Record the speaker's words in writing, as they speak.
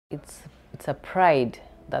It's a pride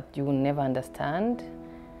that you will never understand,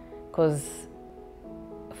 because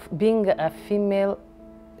being a female,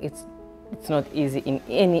 it's not easy in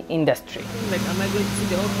any industry. Like, am I going to see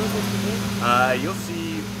the whole process today? You'll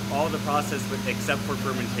see all the process except for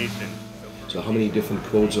fermentation. So how many different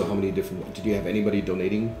quotes or how many different, did you have anybody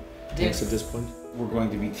donating tanks at this point? We're going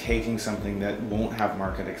to be taking something that won't have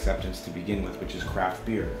market acceptance to begin with, which is craft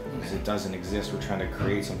beer. Because it doesn't exist, we're trying to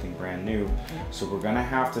create something brand new. So we're gonna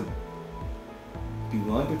have to be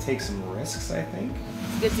willing to take some risks, I think.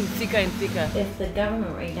 It's getting thicker and thicker. If the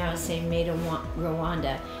government right now is saying made in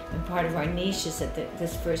Rwanda, and part of our niche is that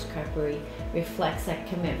this first craft brewery reflects that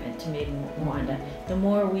commitment to made in Rwanda, the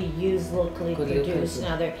more we use locally produced,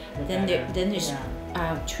 then there's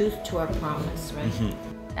truth to our promise, right?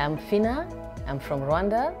 I'm Fina, I'm from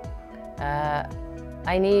Rwanda.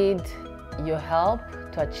 I need your help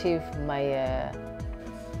to achieve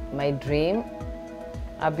my dream.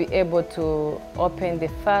 I'll be able to open the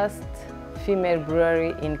first female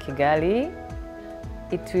brewery in Kigali.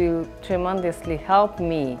 It will tremendously help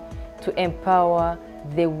me to empower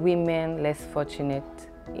the women less fortunate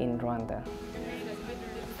in Rwanda.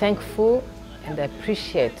 Thankful and I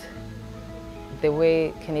appreciate the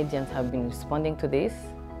way Canadians have been responding to this.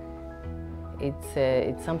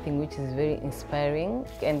 It's something which is very inspiring,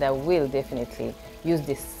 and I will definitely use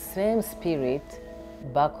the same spirit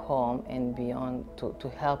back home and beyond to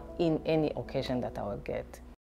help in any occasion that I will get.